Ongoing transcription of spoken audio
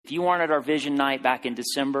If you weren't at our vision night back in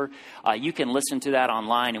December, you can listen to that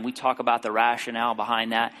online, and we talk about the rationale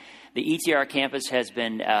behind that. The ETR campus has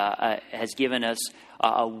given us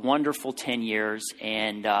a wonderful 10 years,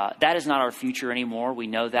 and that is not our future anymore. We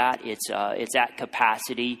know that. It's at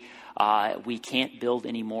capacity. We can't build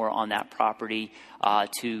anymore on that property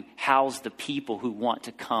to house the people who want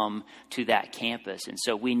to come to that campus. And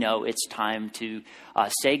so we know it's time to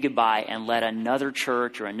say goodbye and let another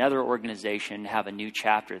church or another organization have a new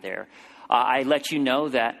chapter there. I let you know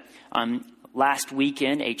that last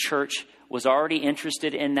weekend a church was already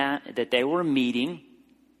interested in that they were meeting.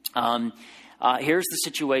 Here's the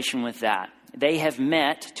situation with that. They have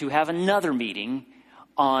met to have another meeting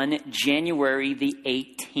on January the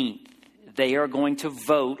 18th. They are going to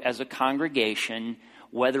vote as a congregation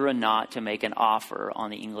whether or not to make an offer on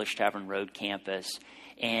the English Tavern Road campus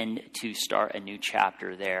and to start a new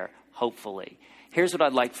chapter there, hopefully. Here's what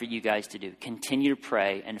I'd like for you guys to do. Continue to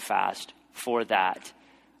pray and fast for that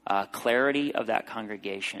clarity of that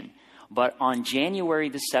congregation. But on January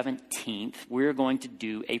the 17th, we're going to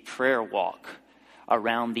do a prayer walk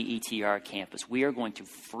around the ETR campus. We are going to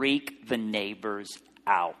freak the neighbors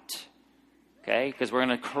out. Okay? Because we're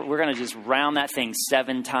gonna just round that thing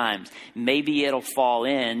 7 times. Maybe it'll fall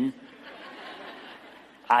in.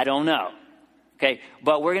 I don't know. Okay?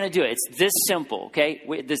 But we're going to do it. It's this simple. Okay?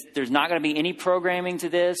 There's not going to be any programming to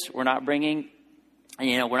this. We're not bringing,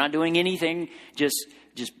 we're not doing anything. Just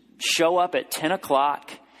show up at 10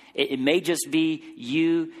 o'clock. It may just be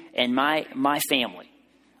you and my family.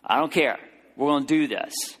 I don't care. We're going to do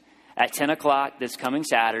this. At 10 o'clock this coming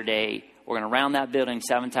Saturday, we're going to round that building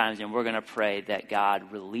 7 times, and we're going to pray that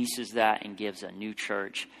God releases that and gives a new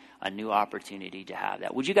church a new opportunity to have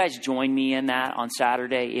that. Would you guys join me in that on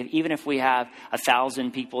Saturday? Even if we have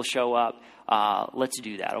 1,000 people show up, let's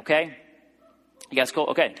do that, okay? You guys cool?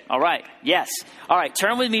 Okay. All right. Yes. All right.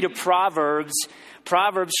 Turn with me to Proverbs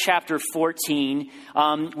chapter 14.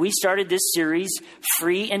 We started this series,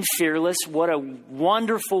 Free and Fearless. What a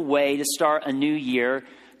wonderful way to start a new year,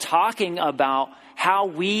 talking about how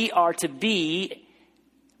we are to be,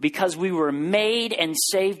 because we were made and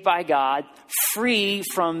saved by God, free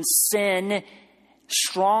from sin,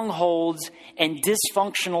 strongholds, and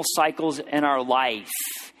dysfunctional cycles in our life.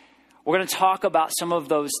 We're going to talk about some of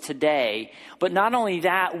those today. But not only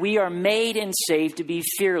that, we are made and saved to be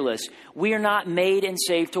fearless. We are not made and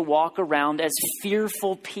saved to walk around as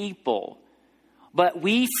fearful people. But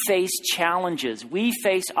we face challenges. We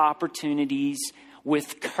face opportunities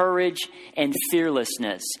with courage and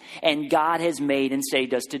fearlessness. And God has made and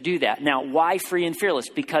saved us to do that. Now, why free and fearless?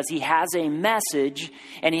 Because He has a message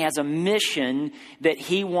and He has a mission that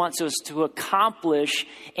He wants us to accomplish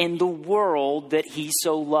in the world that He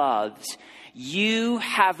so loves. You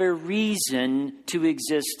have a reason to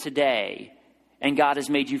exist today. And God has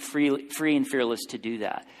made you free and fearless to do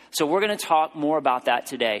that. So we're going to talk more about that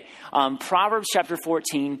today. Proverbs chapter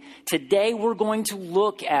 14. Today we're going to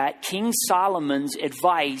look at King Solomon's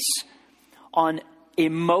advice on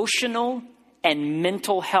emotional and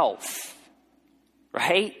mental health.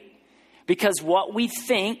 Right? Because what we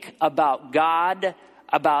think about God,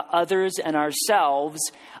 about others, and ourselves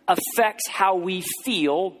affects how we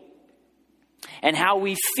feel. And how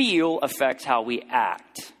we feel affects how we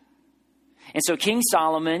act. And so King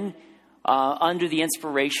Solomon, under the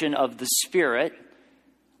inspiration of the Spirit,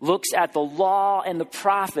 looks at the law and the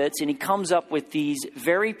prophets, and he comes up with these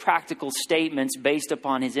very practical statements based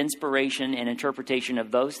upon his inspiration and interpretation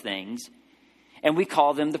of those things. And we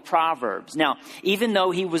call them the Proverbs. Now, even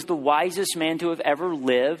though he was the wisest man to have ever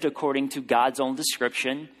lived, according to God's own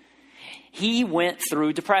description, he went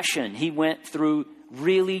through depression. He went through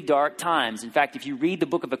really dark times. In fact, if you read the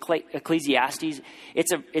book of Ecclesiastes,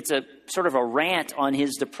 it's a sort of a rant on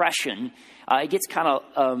his depression. It gets kind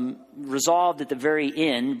of resolved at the very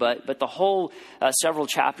end, but the whole several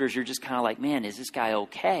chapters, you're just kind of like, man, is this guy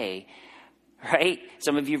okay? Right?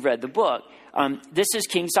 Some of you have read the book. This is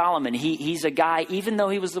King Solomon. He's a guy, even though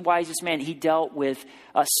he was the wisest man, he dealt with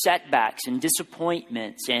setbacks and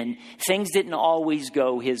disappointments, and things didn't always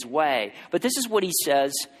go his way. But this is what he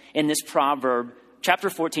says in this proverb.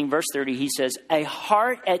 Chapter 14, verse 30, he says, a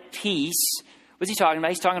heart at peace. What's he talking about?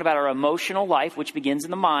 He's talking about our emotional life, which begins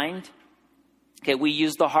in the mind. Okay, we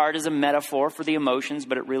use the heart as a metaphor for the emotions,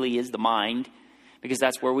 but it really is the mind, because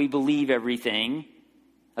that's where we believe everything.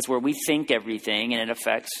 That's where we think everything, and it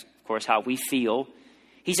affects, of course, how we feel.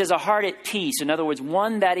 He says a heart at peace. In other words,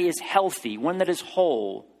 one that is healthy, one that is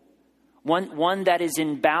whole, one that is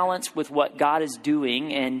in balance with what God is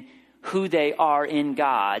doing and who they are in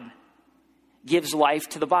God, gives life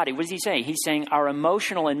to the body. What does he say? He's saying our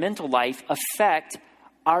emotional and mental life affect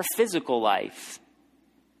our physical life.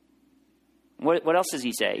 What else does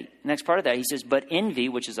he say? Next part of that, he says, but envy,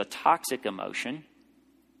 which is a toxic emotion,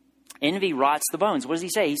 envy rots the bones. What does he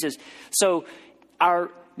say? He says, so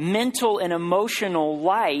our mental and emotional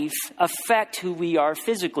life affect who we are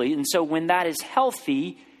physically. And so when that is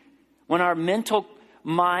healthy, when our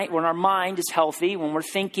mind is healthy, when we're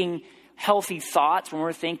thinking healthy thoughts, when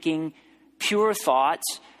we're thinking pure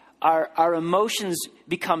thoughts, our emotions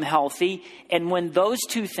become healthy. And when those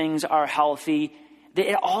two things are healthy,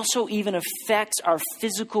 it also even affects our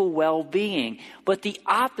physical well-being. But the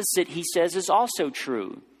opposite, he says, is also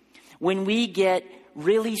true. When we get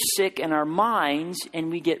really sick in our minds and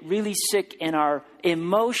we get really sick in our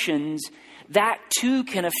emotions, that too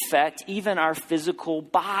can affect even our physical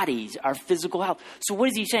bodies, our physical health. So what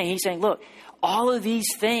is he saying? He's saying, look, all of these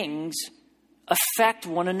things affect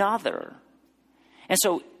one another. And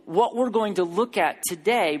so what we're going to look at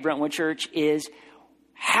today, Brentwood Church, is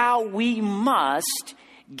how we must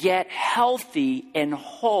get healthy and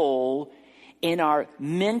whole in our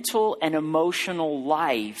mental and emotional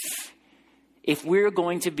life if we're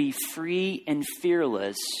going to be free and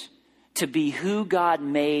fearless to be who God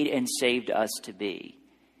made and saved us to be.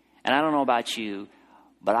 And I don't know about you,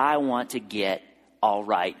 but I want to get all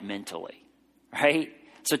right mentally, right?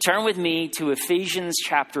 So turn with me to Ephesians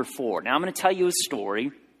chapter 4. Now I'm going to tell you a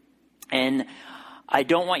story, and I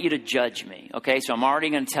don't want you to judge me, okay? So I'm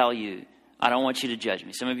already going to tell you, I don't want you to judge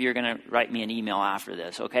me. Some of you are going to write me an email after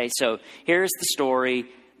this, okay? So here's the story.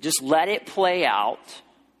 Just let it play out.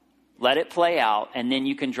 Let it play out, and then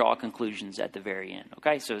you can draw conclusions at the very end,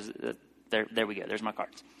 okay? So there we go. There's my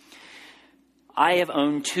cards. I have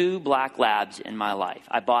owned 2 black labs in my life.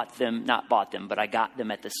 I not bought them, but I got them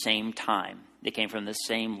at the same time. They came from the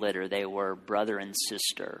same litter. They were brother and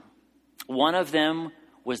sister. One of them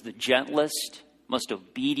was the gentlest, most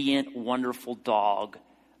obedient, wonderful dog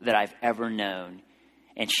that I've ever known.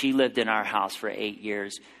 And she lived in our house for 8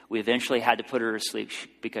 years. We eventually had to put her to sleep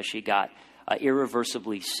because she got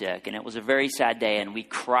irreversibly sick. And it was a very sad day, and we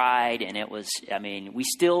cried, and it was, we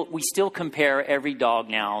still compare every dog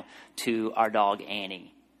now to our dog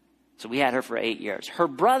Annie. So we had her for 8 years. Her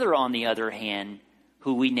brother, on the other hand,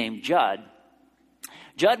 who we named Judd,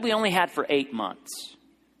 we only had for 8 months.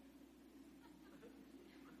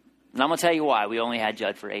 And I'm going to tell you why we only had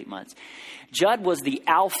Judd for 8 months. Judd was the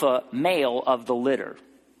alpha male of the litter.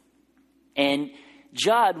 And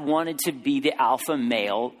Judd wanted to be the alpha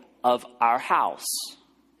male of our house.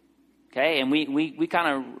 Okay, and we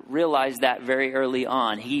kind of realized that very early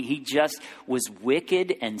on. He just was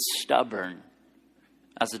wicked and stubborn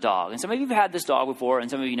as a dog. And some of you have had this dog before,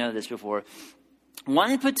 and some of you know this before.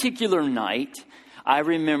 One particular night, I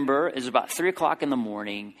remember it was about 3 o'clock in the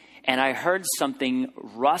morning, and I heard something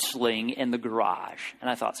rustling in the garage. And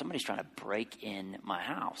I thought, somebody's trying to break in my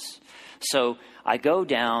house. So I go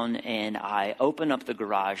down and I open up the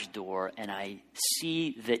garage door, and I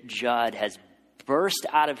see that Judd has burst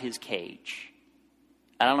out of his cage.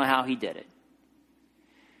 I don't know how he did it.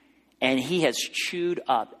 And he has chewed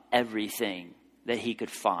up everything that he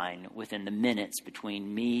could find within the minutes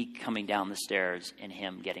between me coming down the stairs and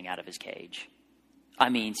him getting out of his cage.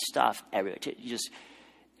 Stuff everywhere. Just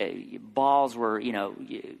balls were,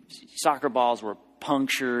 soccer balls were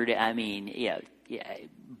punctured.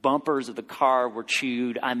 Bumpers of the car were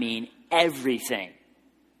chewed. Everything.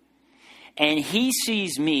 And he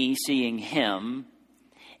sees me seeing him,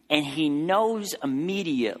 and he knows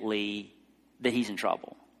immediately that he's in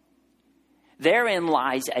trouble. Therein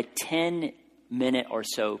lies a 10-minute or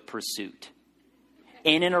so pursuit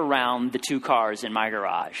in and around the 2 cars in my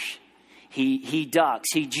garage. He ducks,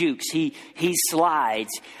 he jukes, he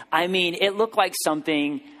slides. It looked like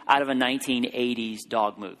something out of a 1980s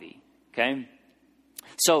dog movie, okay?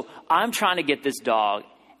 So I'm trying to get this dog,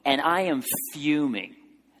 and I am fuming,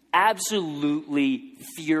 absolutely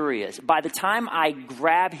furious. By the time I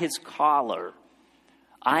grab his collar,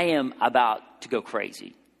 I am about to go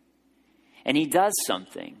crazy. And he does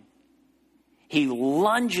something. He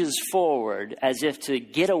lunges forward as if to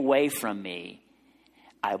get away from me.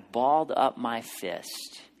 I balled up my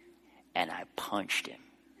fist and I punched him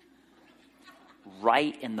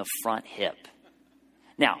right in the front hip.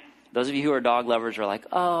 Now, those of you who are dog lovers are like,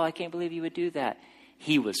 oh, I can't believe you would do that.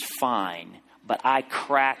 He was fine, but I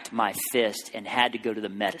cracked my fist and had to go to the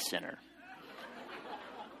medicine.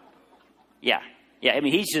 Yeah,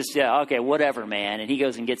 he's just, okay, whatever, man. And he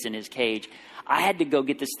goes and gets in his cage. I had to go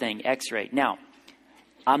get this thing x-rayed. Now,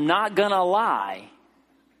 I'm not going to lie,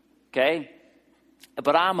 okay?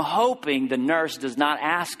 But I'm hoping the nurse does not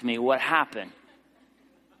ask me what happened.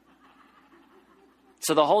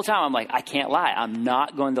 So the whole time I'm like, I can't lie. I'm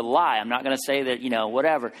not going to lie. I'm not going to say that,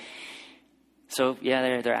 whatever. So,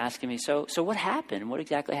 yeah, they're asking me, so what happened? What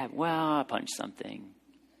exactly happened? Well, I punched something.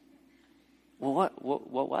 Well,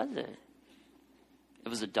 what was it? It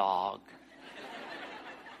was a dog.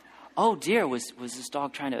 Oh, dear, was this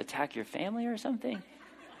dog trying to attack your family or something?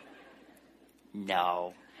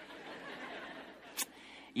 No.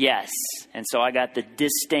 Yes. And so I got the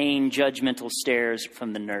disdain, judgmental stares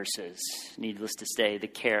from the nurses. Needless to say, the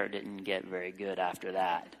care didn't get very good after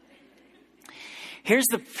that. Here's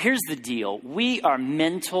the deal. We are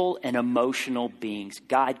mental and emotional beings.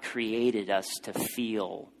 God created us to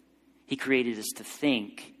feel. He created us to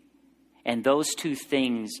think. And those two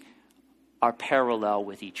things are parallel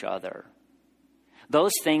with each other.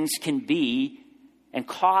 Those things can be and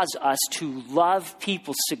cause us to love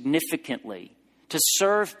people significantly, to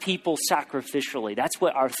serve people sacrificially. That's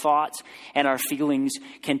what our thoughts and our feelings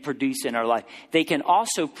can produce in our life. They can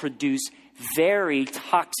also produce very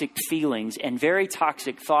toxic feelings and very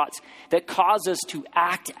toxic thoughts that cause us to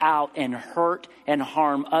act out and hurt and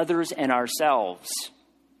harm others and ourselves.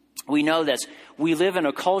 We know this. We live in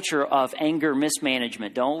a culture of anger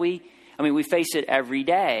mismanagement, don't we? I mean, we face it every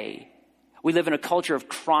day. We live in a culture of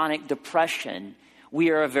chronic depression.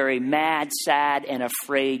 We are a very mad, sad, and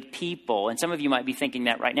afraid people. And some of you might be thinking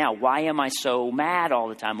that right now. Why am I so mad all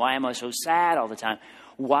the time? Why am I so sad all the time?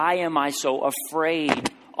 Why am I so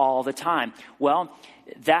afraid all the time? Well,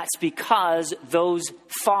 that's because those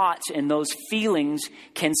thoughts and those feelings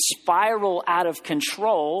can spiral out of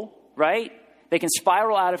control, right? They can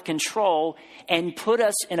spiral out of control and put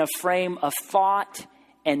us in a frame of thought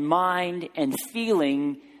and mind and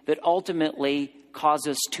feeling that ultimately cause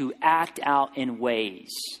us to act out in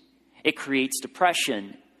ways. It creates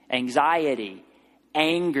depression, anxiety,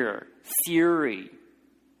 anger, fury.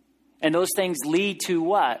 And those things lead to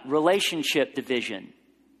what? Relationship division.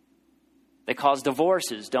 They cause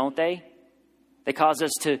divorces, don't they? They cause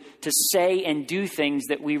us to say and do things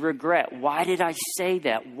that we regret. Why did I say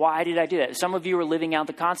that? Why did I do that? Some of you are living out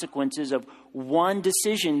the consequences of one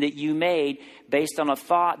decision that you made based on a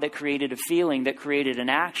thought that created a feeling, that created an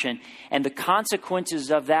action. And the consequences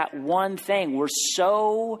of that one thing were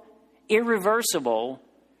so irreversible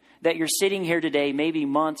that you're sitting here today, maybe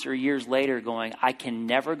months or years later, going, I can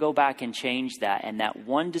never go back and change that. And that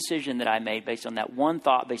one decision that I made based on that one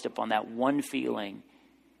thought, based upon that one feeling,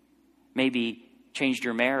 maybe changed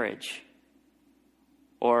your marriage,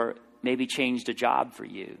 or maybe changed a job for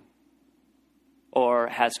you, or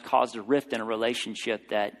has caused a rift in a relationship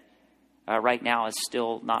that right now is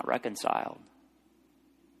still not reconciled.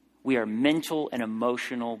 We are mental and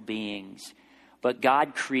emotional beings, but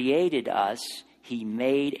God created us. He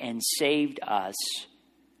made and saved us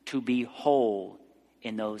to be whole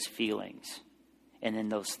in those feelings and in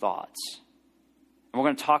those thoughts. And we're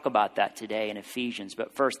going to talk about that today in Ephesians.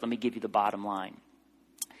 But first, let me give you the bottom line.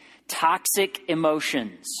 Toxic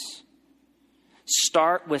emotions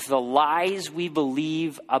start with the lies we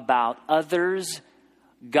believe about others,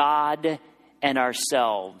 God, and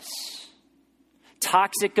ourselves.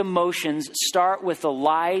 Toxic emotions start with the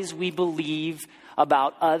lies we believe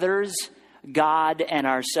about others, God, and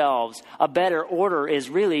ourselves. A better order is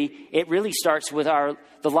it really starts with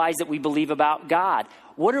the lies that we believe about God.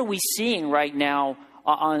 What are we seeing right now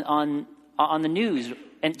on the news?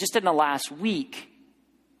 And just in the last week,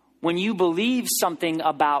 when you believe something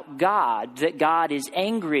about God, that God is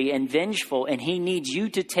angry and vengeful and he needs you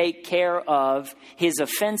to take care of his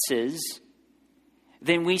offenses,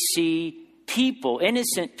 then we see people,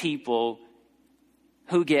 innocent people,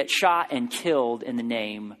 who get shot and killed in the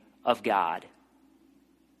name of God.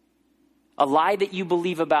 A lie that you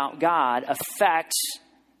believe about God affects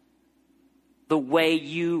the way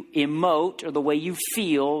you emote or the way you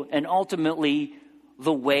feel, and ultimately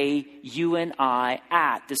the way you and I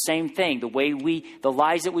act. The same thing, the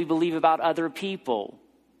lies that we believe about other people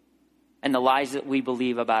and the lies that we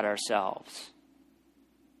believe about ourselves.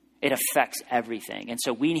 It affects everything. And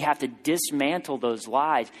so we have to dismantle those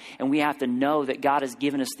lies, and we have to know that God has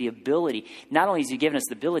given us the ability. Not only has he given us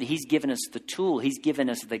the ability, he's given us the tool. He's given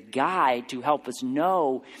us the guide to help us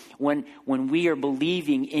know when we are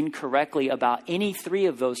believing incorrectly about any three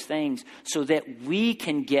of those things, so that we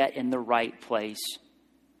can get in the right place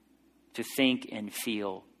to think and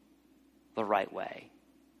feel the right way.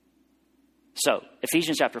 So,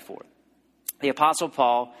 Ephesians chapter 4. The Apostle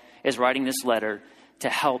Paul is writing this letter to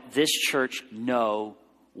help this church know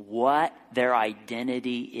what their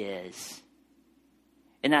identity is.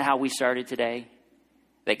 Isn't that how we started today?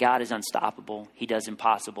 That God is unstoppable. He does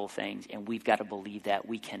impossible things, and we've got to believe that.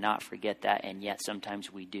 We cannot forget that, and yet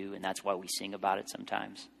sometimes we do, and that's why we sing about it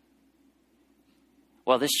sometimes.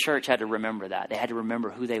 Well, this church had to remember that. They had to remember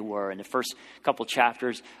who they were. In the first couple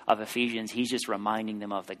chapters of Ephesians, he's just reminding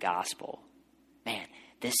them of the gospel. Man,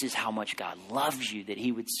 this is how much God loves you, that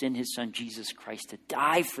he would send his son Jesus Christ to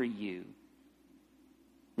die for you.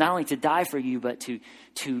 Not only to die for you, but to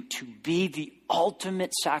be the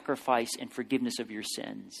ultimate sacrifice and forgiveness of your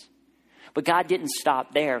sins. But God didn't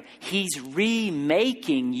stop there. He's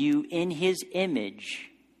remaking you in his image.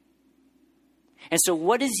 And so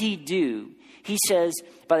what does he do? He says,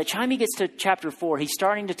 by the time he gets to chapter 4, he's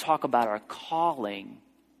starting to talk about our calling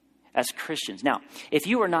as Christians. Now, if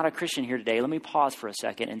you are not a Christian here today, let me pause for a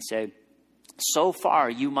second and say, so far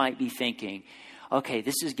you might be thinking, okay,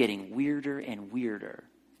 this is getting weirder and weirder.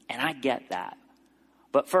 And I get that.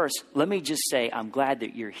 But first, let me just say I'm glad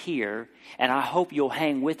that you're here. And I hope you'll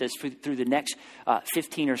hang with us through the next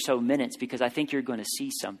 15 or so minutes, because I think you're going to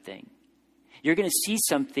see something. You're going to see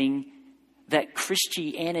something that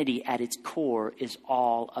Christianity at its core is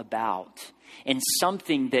all about. And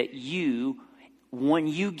something that you, when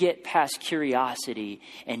you get past curiosity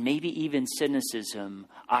and maybe even cynicism,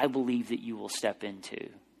 I believe that you will step into.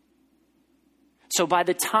 So by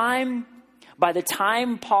the time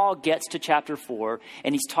Paul gets to chapter 4,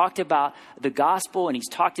 and he's talked about the gospel, and he's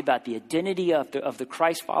talked about the identity of the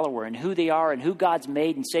Christ follower and who they are and who God's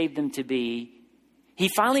made and saved them to be, he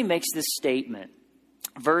finally makes this statement.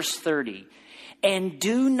 Verse 30, and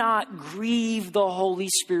do not grieve the Holy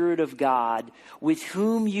Spirit of God, with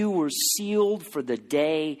whom you were sealed for the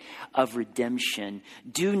day of redemption.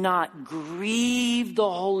 Do not grieve the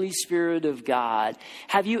Holy Spirit of God.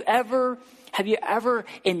 Have you ever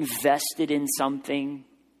invested in something?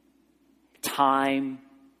 Time,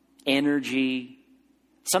 energy,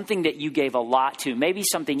 something that you gave a lot to, maybe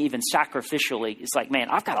something even sacrificially. It's like, man,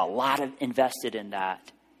 I've got a lot of invested in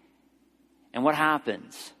that. And what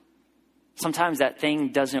happens? Sometimes that thing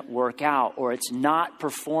doesn't work out, or it's not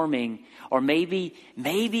performing, or maybe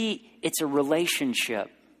it's a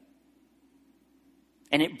relationship.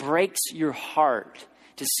 And it breaks your heart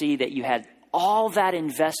to see that you had all that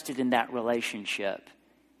invested in that relationship,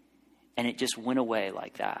 and it just went away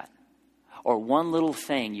like that. Or one little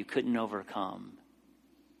thing you couldn't overcome.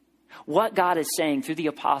 What God is saying through the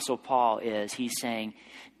Apostle Paul is, he's saying,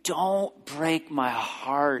 don't break my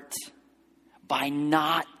heart by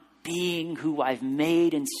not being who I've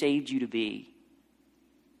made and saved you to be.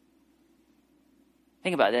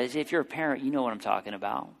 Think about that. If you're a parent, you know what I'm talking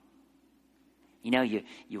about. You know,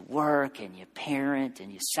 you work and you parent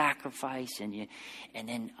and you sacrifice and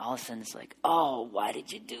then all of a sudden it's like, oh, why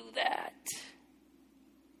did you do that?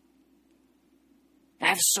 I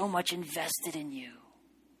have so much invested in you.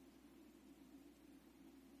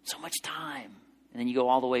 So much time. And then you go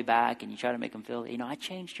all the way back and you try to make them feel, I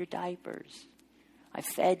changed your diapers. I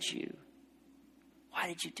fed you. Why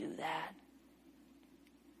did you do that?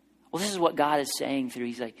 Well, this is what God is saying through.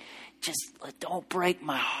 He's like, just don't break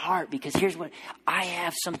my heart, because here's what, I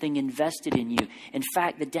have something invested in you. In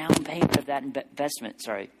fact, the down payment of that investment,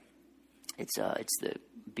 it's the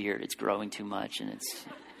beard. It's growing too much, and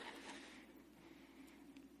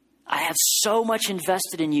I have so much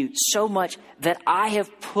invested in you, so much that I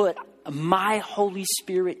have put my Holy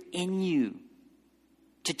Spirit in you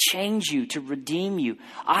to change you, to redeem you.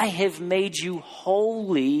 I have made you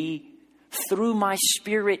holy through my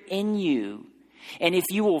Spirit in you. And if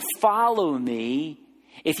you will follow me,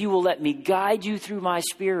 if you will let me guide you through my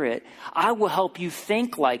Spirit, I will help you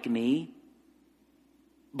think like me,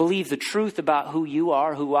 believe the truth about who you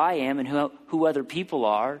are, who I am, and who other people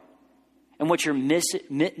are, and what your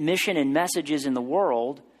mission and message is in the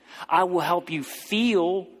world. I will help you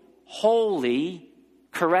feel holy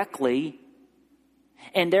correctly,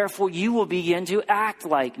 and therefore you will begin to act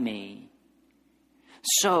like me.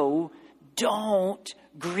 So don't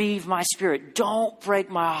grieve my Spirit. Don't break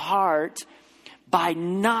my heart by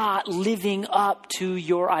not living up to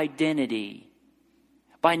your identity,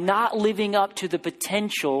 by not living up to the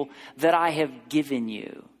potential that I have given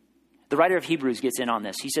you. The writer of Hebrews gets in on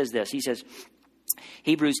this. He says this. He says,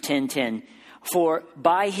 Hebrews 10:10, for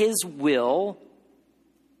by his will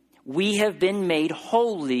we have been made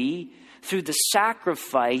holy through the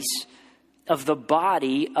sacrifice of the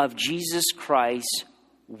body of Jesus Christ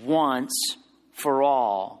once for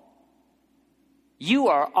all. You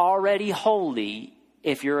are already holy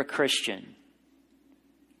if you're a Christian.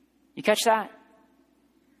 You catch that?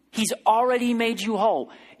 He's already made you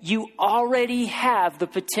whole. You already have the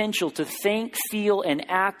potential to think, feel, and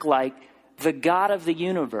act like the God of the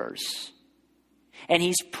universe. And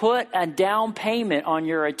he's put a down payment on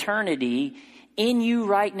your eternity in you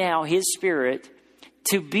right now, his Spirit,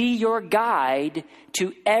 to be your guide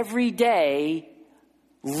to every day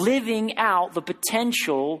living out the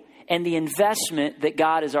potential and the investment that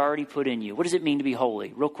God has already put in you. What does it mean to be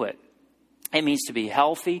holy? Real quick. It means to be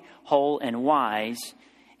healthy, whole, and wise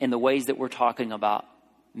in the ways that we're talking about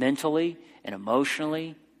mentally and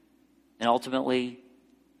emotionally, and ultimately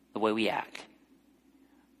the way we act,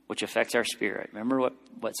 which affects our spirit. Remember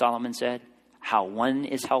what Solomon said? How one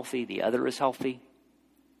is healthy, the other is healthy.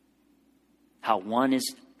 How one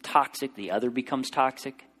is toxic, the other becomes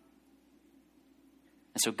toxic.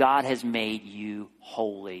 And so God has made you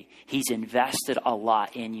holy. He's invested a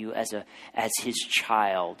lot in you as his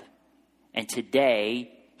child. And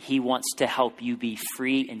today, he wants to help you be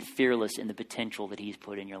free and fearless in the potential that he's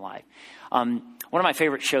put in your life. One of my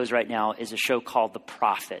favorite shows right now is a show called The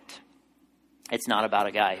Prophet. It's not about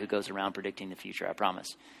a guy who goes around predicting the future, I promise.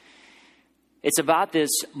 It's about this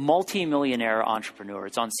multimillionaire entrepreneur.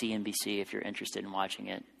 It's on CNBC if you're interested in watching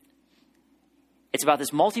it. It's about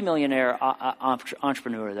this multimillionaire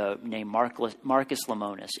entrepreneur, though, named Marcus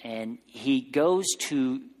Lemonis. And he goes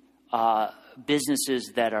to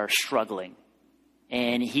businesses that are struggling.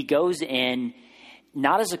 And he goes in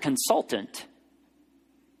not as a consultant.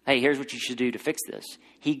 Hey, here's what you should do to fix this.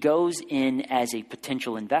 He goes in as a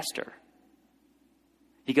potential investor.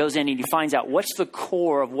 He goes in and he finds out what's the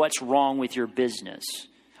core of what's wrong with your business.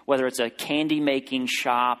 Whether it's a candy making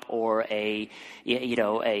shop or a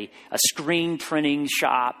screen printing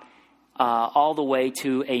shop, all the way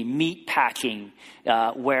to a meat packing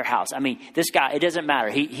warehouse. I mean, this guy, it doesn't matter.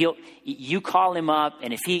 You call him up,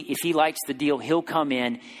 and if he likes the deal, he'll come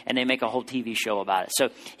in, and they make a whole TV show about it. So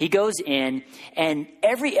he goes in, and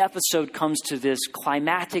every episode comes to this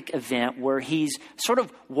climactic event where he's sort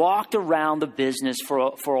of walked around the business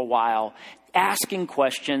for a while, asking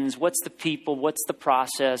questions. What's the people? What's the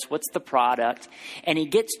process? What's the product? And he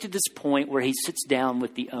gets to this point where he sits down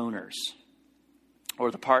with the owners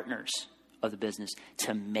or the partners of the business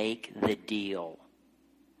to make the deal.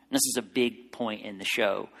 And this is a big point in the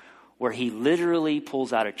show where he literally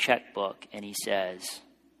pulls out a checkbook and he says,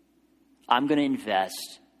 I'm going to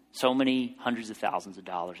invest so many hundreds of thousands of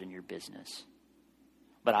dollars in your business,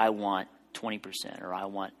 but I want 20%, or I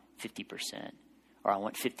want 50%, or I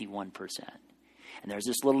want 51%. And there's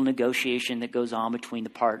this little negotiation that goes on between the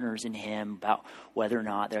partners and him about whether or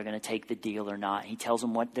not they're going to take the deal or not. He tells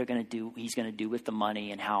them what they're going to do, he's going to do with the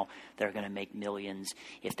money, and how they're going to make millions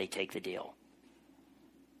if they take the deal.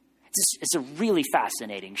 It's a really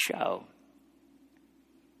fascinating show.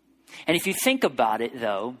 And if you think about it,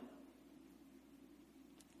 though,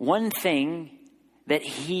 one thing that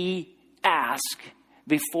he asks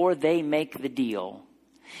before they make the deal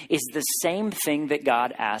is the same thing that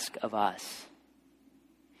God asks of us.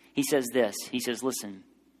 He says this. He says, listen,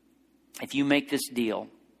 if you make this deal,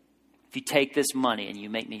 if you take this money and you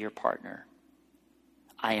make me your partner,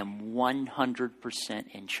 I am 100%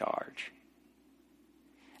 in charge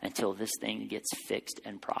until this thing gets fixed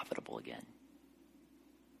and profitable again.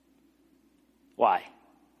 Why?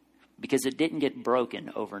 Because it didn't get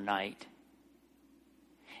broken overnight.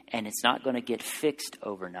 And it's not going to get fixed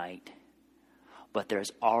overnight. But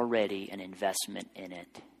there's already an investment in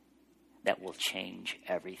it that will change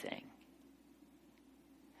everything.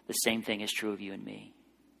 The same thing is true of you and me.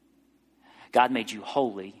 God made you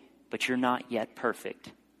holy, but you're not yet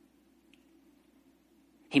perfect.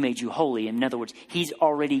 He made you holy. In other words, he's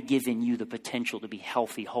already given you the potential to be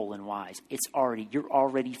healthy, whole, and wise. You're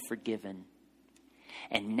already forgiven.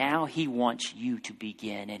 And now he wants you to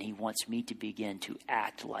begin, and he wants me to begin to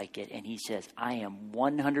act like it. And he says, I am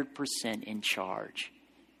 100% in charge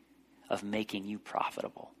of making you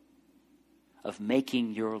profitable, of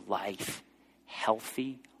making your life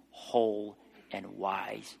healthy, whole, and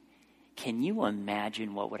wise. Can you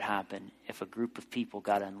imagine what would happen if a group of people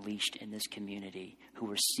got unleashed in this community who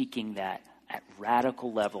were seeking that at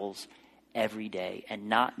radical levels every day and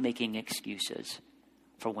not making excuses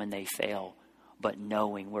for when they fail, but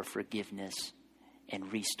knowing where forgiveness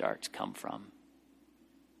and restarts come from?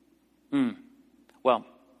 Well,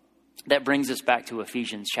 that brings us back to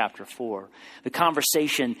Ephesians chapter 4, the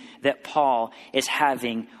conversation that Paul is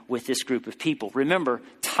having with this group of people. Remember,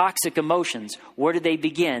 toxic emotions, where do they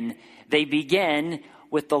begin? They begin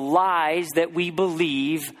with the lies that we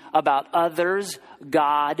believe about others,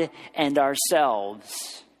 God, and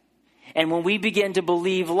ourselves. And when we begin to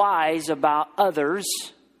believe lies about others,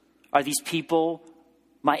 are these people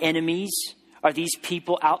my enemies? Are these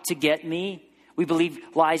people out to get me? We believe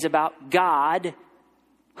lies about God.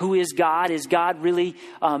 Who is God? Is God really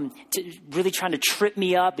really trying to trip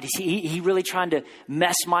me up? Is he really trying to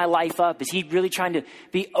mess my life up? Is he really trying to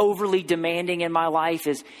be overly demanding in my life?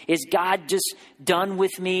 Is God just done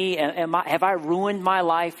with me? Have I ruined my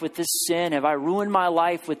life with this sin? Have I ruined my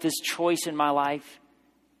life with this choice in my life?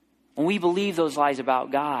 When we believe those lies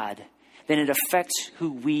about God, then it affects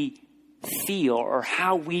who we feel or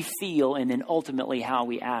how we feel, and then ultimately how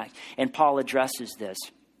we act. And Paul addresses this.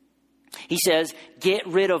 He says, get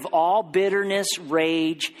rid of all bitterness,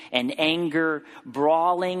 rage, and anger,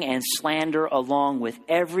 brawling and slander, along with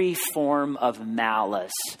every form of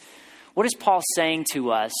malice. What is Paul saying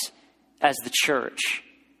to us as the church?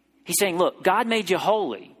 He's saying, look, God made you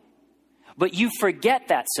holy, but you forget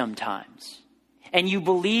that sometimes. And you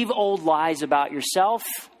believe old lies about yourself,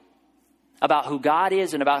 about who God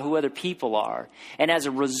is, and about who other people are. And as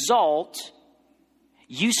a result,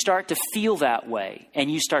 you start to feel that way,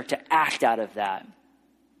 and you start to act out of that.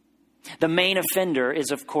 The main offender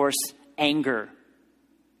is, of course, anger.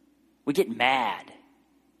 We get mad.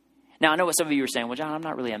 Now, I know what some of you are saying. Well, John, I'm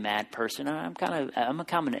not really a mad person. I'm kind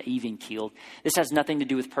of even-keeled. This has nothing to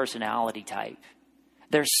do with personality type.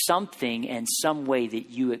 There's something and some way that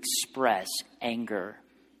you express anger.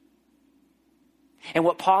 And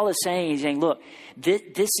what Paul is saying, he's saying, look,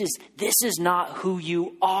 this is not who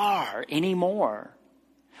you are anymore.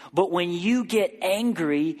 But when you get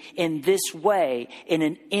angry in this way, in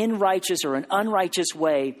an unrighteous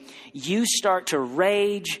way, you start to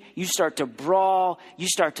rage, you start to brawl, you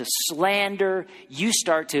start to slander, you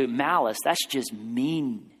start to malice. That's just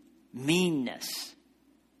meanness.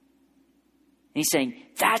 And he's saying,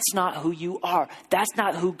 that's not who you are. That's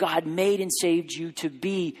not who God made and saved you to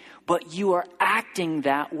be. But you are acting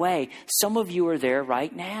that way. Some of you are there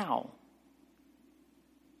right now.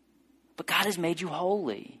 But God has made you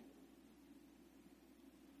holy.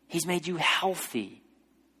 He's made you healthy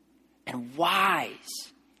and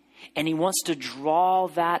wise. And he wants to draw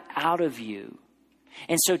that out of you.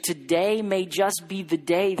 And so today may just be the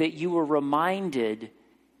day that you are reminded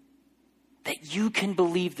that you can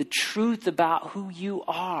believe the truth about who you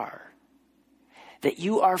are. That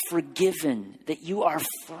you are forgiven. That you are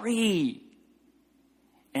free.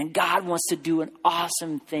 And God wants to do an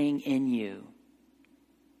awesome thing in you.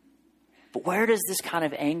 But where does this kind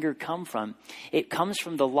of anger come from? It comes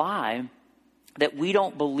from the lie that we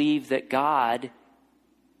don't believe that God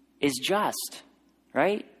is just,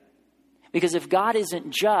 right? Because if God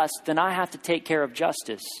isn't just, then I have to take care of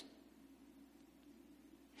justice.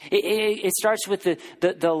 It starts with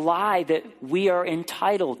the lie that we are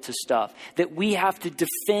entitled to stuff, that we have to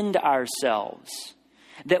defend ourselves,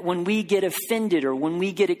 that when we get offended or when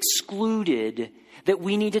we get excluded, that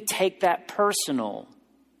we need to take that personal.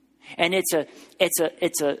 And it's a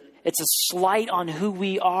slight on who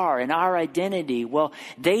we are and our identity. Well,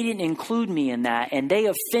 they didn't include me in that, and they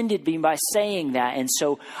offended me by saying that. And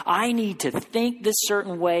so I need to think this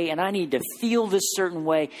certain way, and I need to feel this certain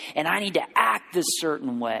way, and I need to act this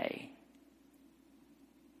certain way.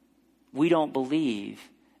 We don't believe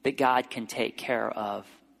that God can take care of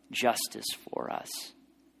justice for us.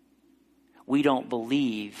 We don't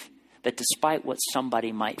believe that despite what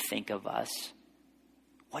somebody might think of us,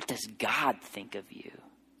 what does God think of you?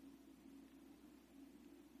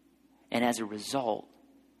 And as a result,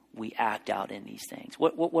 we act out in these things.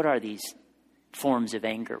 What are these forms of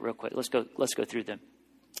anger? Real quick, let's go through them.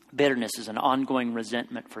 Bitterness is an ongoing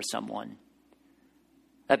resentment for someone.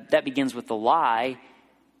 That begins with the lie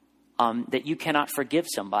that you cannot forgive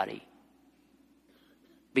somebody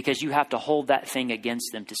because you have to hold that thing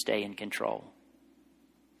against them to stay in control.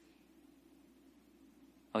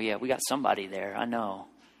 Oh yeah, we got somebody there, I know.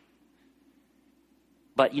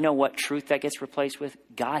 But you know what truth that gets replaced with?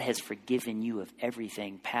 God has forgiven you of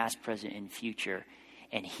everything, past, present, and future.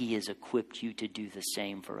 And he has equipped you to do the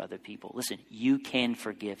same for other people. Listen, you can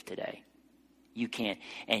forgive today. You can.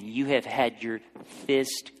 And you have had your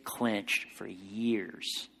fist clenched for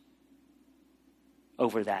years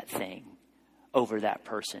over that thing, over that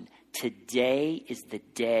person. Today is the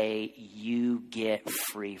day you get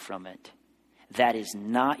free from it. That is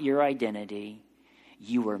not your identity.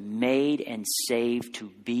 You were made and saved to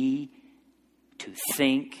be, to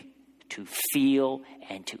think, to feel,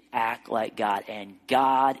 and to act like God. And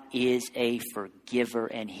God is a forgiver,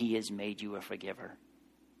 and he has made you a forgiver.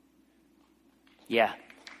 Yeah.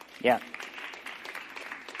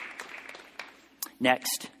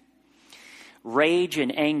 Next. Rage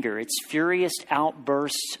and anger. It's furious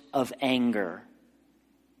outbursts of anger.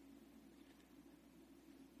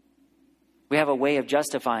 We have a way of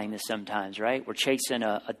justifying this sometimes, right? We're chasing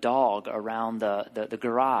a dog around the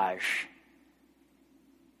garage.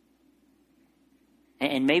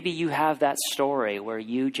 And maybe you have that story where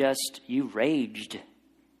you raged.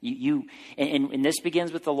 And this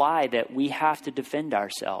begins with the lie that we have to defend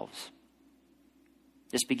ourselves.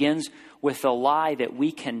 This begins with the lie that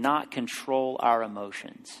we cannot control our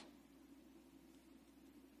emotions.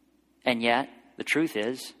 And yet, the truth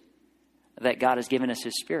is that God has given us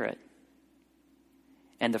His Spirit.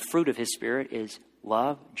 And the fruit of His Spirit is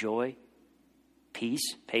love, joy,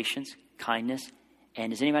 peace, patience, kindness.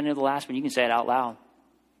 And does anybody know the last one? You can say it out loud.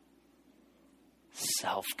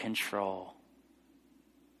 Self-control.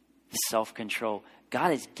 Self-control.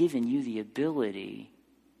 God has given you the ability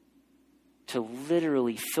to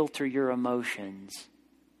literally filter your emotions,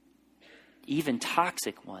 even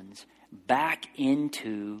toxic ones, back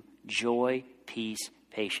into joy, peace,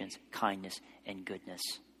 patience, kindness, and goodness.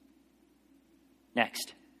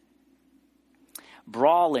 Next.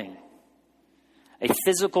 Brawling. A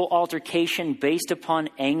physical altercation based upon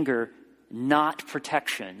anger, not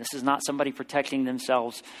protection. This is not somebody protecting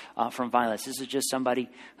themselves from violence. This is just somebody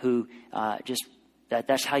who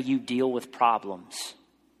that's how you deal with problems.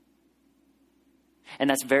 And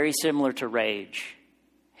that's very similar to rage.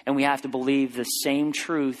 And we have to believe the same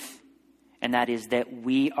truth, and that is that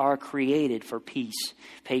we are created for peace,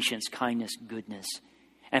 patience, kindness, goodness.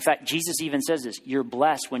 And in fact, Jesus even says this: you're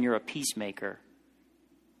blessed when you're a peacemaker.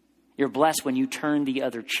 You're blessed when you turn the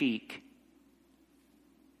other cheek.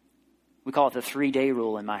 We call it the 3-day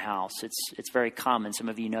rule in my house. It's very common. Some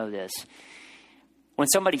of you know this. When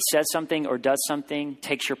somebody says something or does something,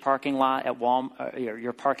 takes your parking lot at Walmart,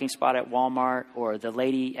 your parking spot at Walmart, or the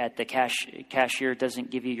lady at the cashier doesn't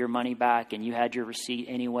give you your money back and you had your receipt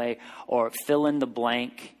anyway, or fill in the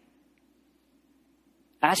blank.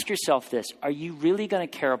 Ask yourself this: are you really going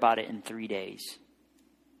to care about it in 3 days?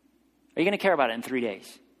 Are you going to care about it in 3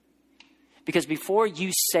 days? Because before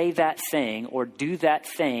you say that thing or do that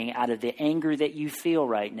thing out of the anger that you feel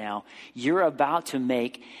right now, you're about to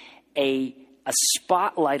make a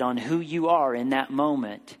spotlight on who you are in that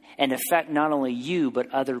moment and affect not only you,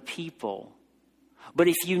 but other people. But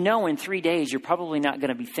if you know in 3 days you're probably not going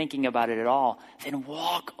to be thinking about it at all, then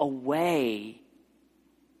walk away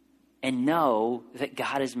and know that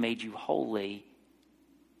God has made you holy.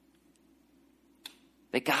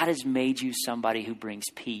 That God has made you somebody who brings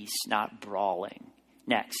peace, not brawling.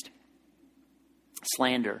 Next,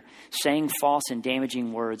 slander. Saying false and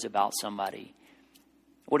damaging words about somebody.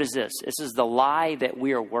 What is this? This is the lie that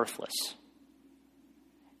we are worthless.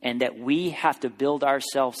 And that we have to build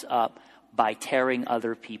ourselves up by tearing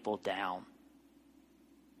other people down.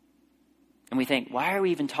 And we think, why are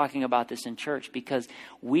we even talking about this in church? Because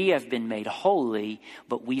we have been made holy,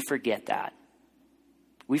 but we forget that.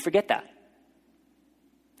 We forget that.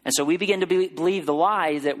 And so we begin to believe the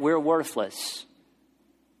lie that we're worthless.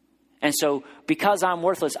 And so because I'm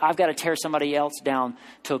worthless, I've got to tear somebody else down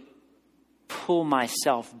to pull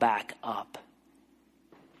myself back up.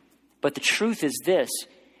 But the truth is this: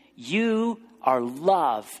 you are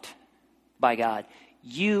loved by God.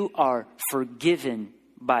 You are forgiven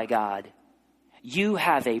by God. You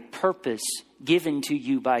have a purpose given to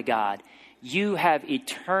you by God. You have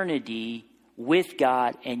eternity with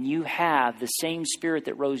God, and you have the same Spirit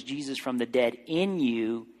that rose Jesus from the dead in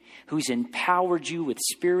you, who's empowered you with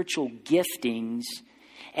spiritual giftings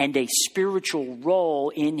and a spiritual role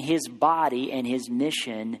in His body and His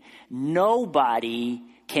mission. Nobody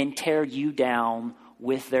can tear you down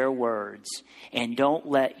with their words, and don't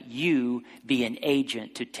let you be an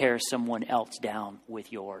agent to tear someone else down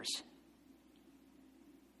with yours.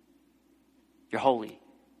 You're holy.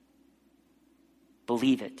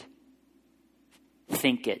 Believe it.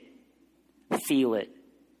 Think it, feel it,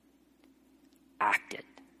 act it.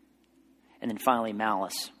 And then finally,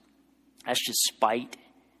 malice. That's just spite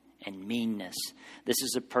and meanness. This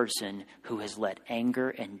is a person who has let anger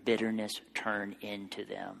and bitterness turn into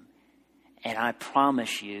them. And I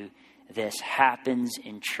promise you, this happens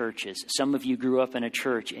in churches. Some of you grew up in a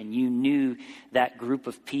church and you knew that group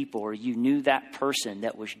of people, or you knew that person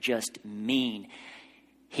that was just mean.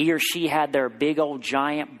 He or she had their big old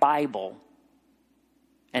giant Bible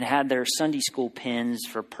and had their Sunday school pins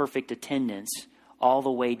for perfect attendance all the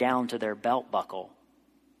way down to their belt buckle.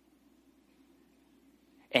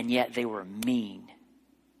 And yet they were mean.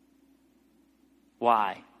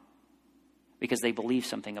 Why? Because they believed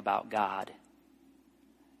something about God.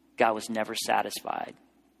 God was never satisfied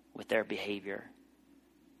with their behavior.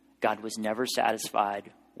 God was never satisfied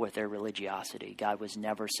with their religiosity. God was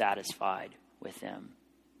never satisfied with them.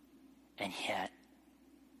 And yet,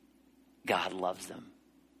 God loves them.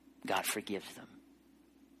 God forgives them.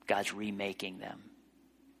 God's remaking them.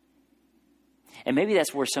 And maybe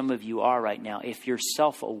that's where some of you are right now. If you're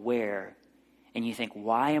self-aware and you think,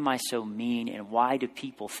 why am I so mean and why do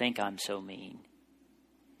people think I'm so mean?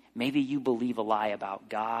 Maybe you believe a lie about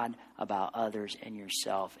God, about others, and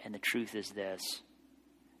yourself. And the truth is this: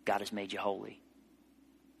 God has made you holy.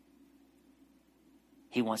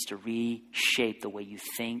 He wants to reshape the way you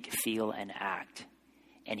think, feel, and act.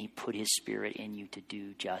 And he put his Spirit in you to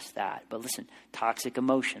do just that. But listen, toxic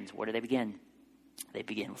emotions, where do they begin? They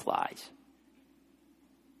begin with lies.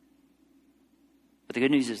 But the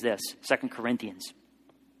good news is this, 2 Corinthians.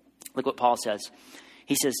 Look what Paul says.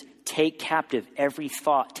 He says, take captive every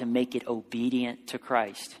thought to make it obedient to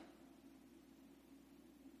Christ.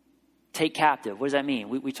 Take captive. What does that mean?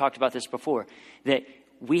 We talked about this before. That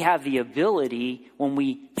we have the ability, when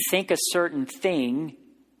we think a certain thing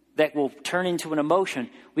that will turn into an emotion,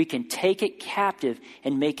 we can take it captive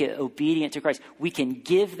and make it obedient to Christ. We can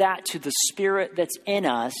give that to the Spirit that's in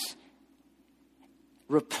us,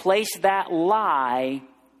 replace that lie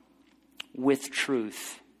with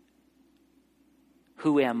truth.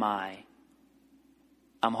 Who am I?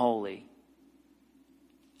 I'm holy.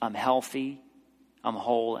 I'm healthy. I'm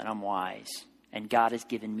whole, and I'm wise. And God has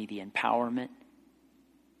given me the empowerment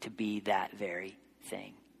to be that very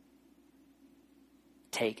thing.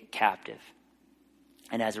 Take captive.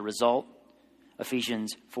 And as a result,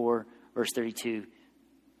 Ephesians 4, verse 32,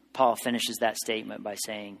 Paul finishes that statement by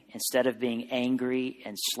saying, instead of being angry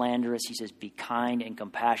and slanderous, he says, be kind and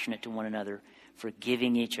compassionate to one another,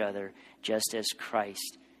 forgiving each other, just as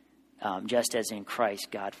in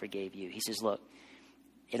Christ God forgave you. He says, look,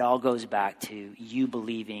 it all goes back to you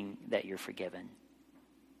believing that you're forgiven.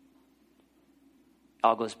 It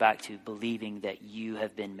all goes back to believing that you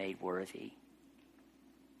have been made worthy.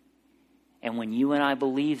 And when you and I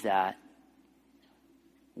believe that,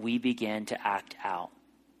 we begin to act out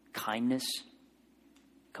kindness,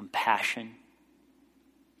 compassion,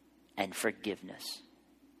 and forgiveness.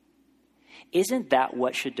 Isn't that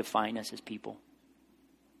what should define us as people?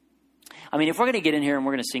 I mean, if we're going to get in here and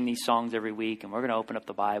we're going to sing these songs every week, and we're going to open up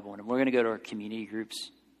the Bible, and we're going to go to our community groups,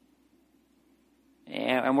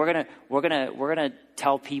 and we're going to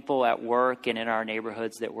tell people at work and in our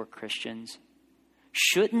neighborhoods that we're Christians,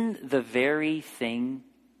 shouldn't the very thing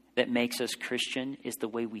that makes us Christian is the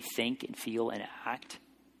way we think and feel and act?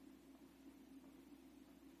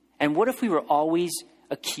 And what if we were always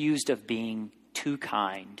accused of being too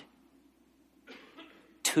kind,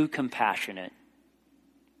 too compassionate,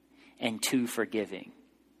 and too forgiving?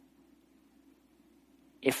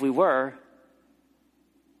 If we were,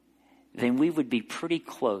 then we would be pretty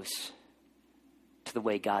close to the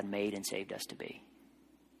way God made and saved us to be.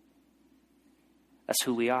 That's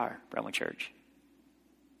who we are, Brentwood Church.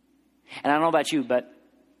 And I don't know about you, but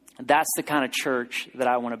that's the kind of church that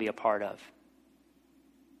I want to be a part of.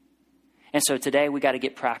 And so today we got to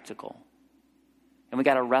get practical. And we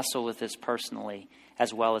got to wrestle with this personally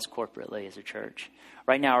as well as corporately as a church.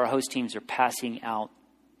 Right now our host teams are passing out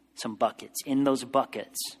some buckets. In those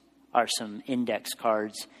buckets are some index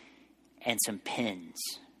cards and some pens.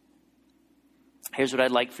 Here's what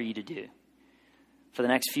I'd like for you to do. For the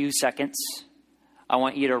next few seconds, I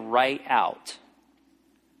want you to write out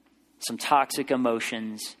some toxic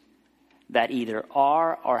emotions that either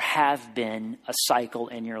are or have been a cycle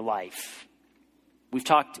in your life. We've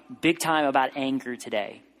talked big time about anger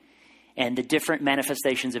today and the different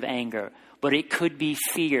manifestations of anger, but it could be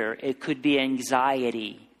fear, it could be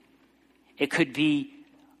anxiety, it could be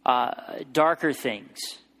darker things.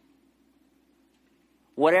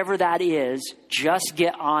 Whatever that is, just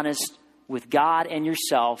get honest with God and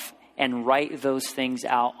yourself and write those things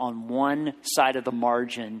out on one side of the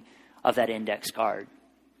margin of that index card.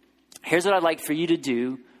 Here's what I'd like for you to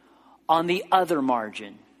do on the other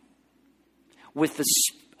margin. With the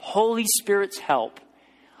Holy Spirit's help,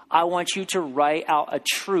 I want you to write out a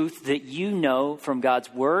truth that you know from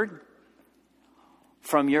God's Word,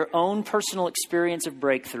 from your own personal experience of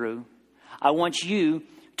breakthrough. I want you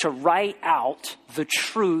to write out the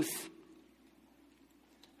truth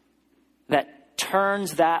that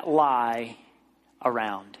turns that lie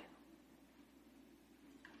around.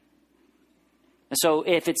 And so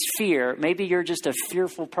if it's fear, maybe you're just a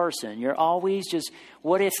fearful person. You're always just,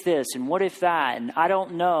 what if this and what if that? And I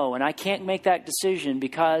don't know. And I can't make that decision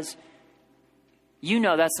because you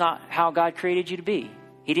know that's not how God created you to be.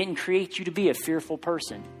 He didn't create you to be a fearful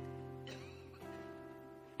person.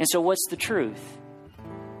 And so what's the truth?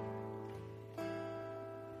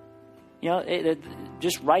 You know,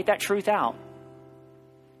 just write that truth out.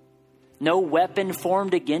 No weapon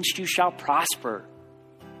formed against you shall prosper.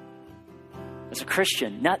 As a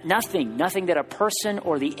Christian, nothing that a person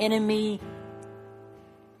or the enemy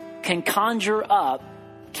can conjure up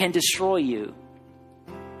can destroy you.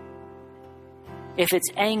 If it's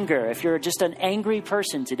anger, if you're just an angry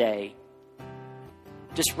person today,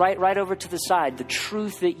 just write right over to the side the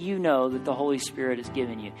truth that you know that the Holy Spirit has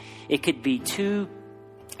given you. It could be 2,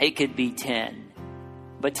 it could be 10.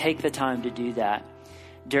 But take the time to do that.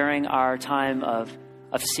 During our time of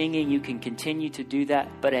singing, you can continue to do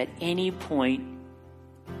that. But at any point,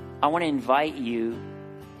 I want to invite you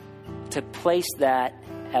to place that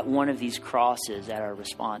at one of these crosses at our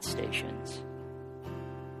response stations.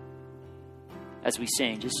 As we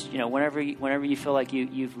sing, just, whenever you feel like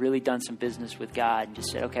you've really done some business with God, and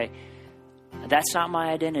just say, okay, that's not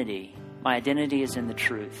my identity. My identity is in the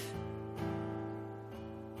truth.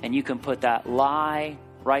 And you can put that lie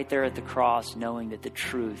right there at the cross, knowing that the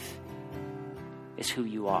truth is who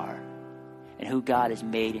you are and who God has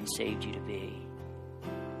made and saved you to be.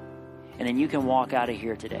 And then you can walk out of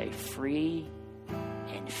here today free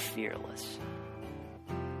and fearless,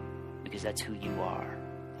 because that's who you are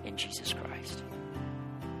in Jesus Christ.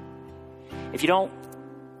 If you don't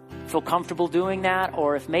feel comfortable doing that,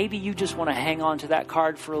 or if maybe you just want to hang on to that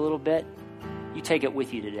card for a little bit, you take it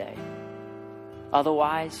with you today.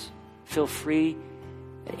 Otherwise, feel free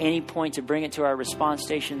at any point to bring it to our response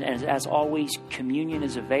station. And as always, communion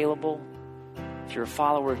is available. If you're a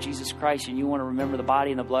follower of Jesus Christ and you want to remember the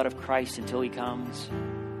body and the blood of Christ until he comes,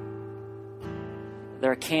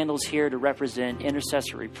 there are candles here to represent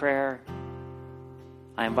intercessory prayer.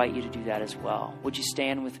 I invite you to do that as well. Would you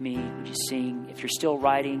stand with me? Would you sing? If you're still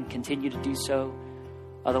writing, continue to do so.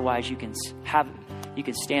 Otherwise, you can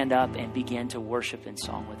stand up and begin to worship in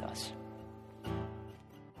song with us.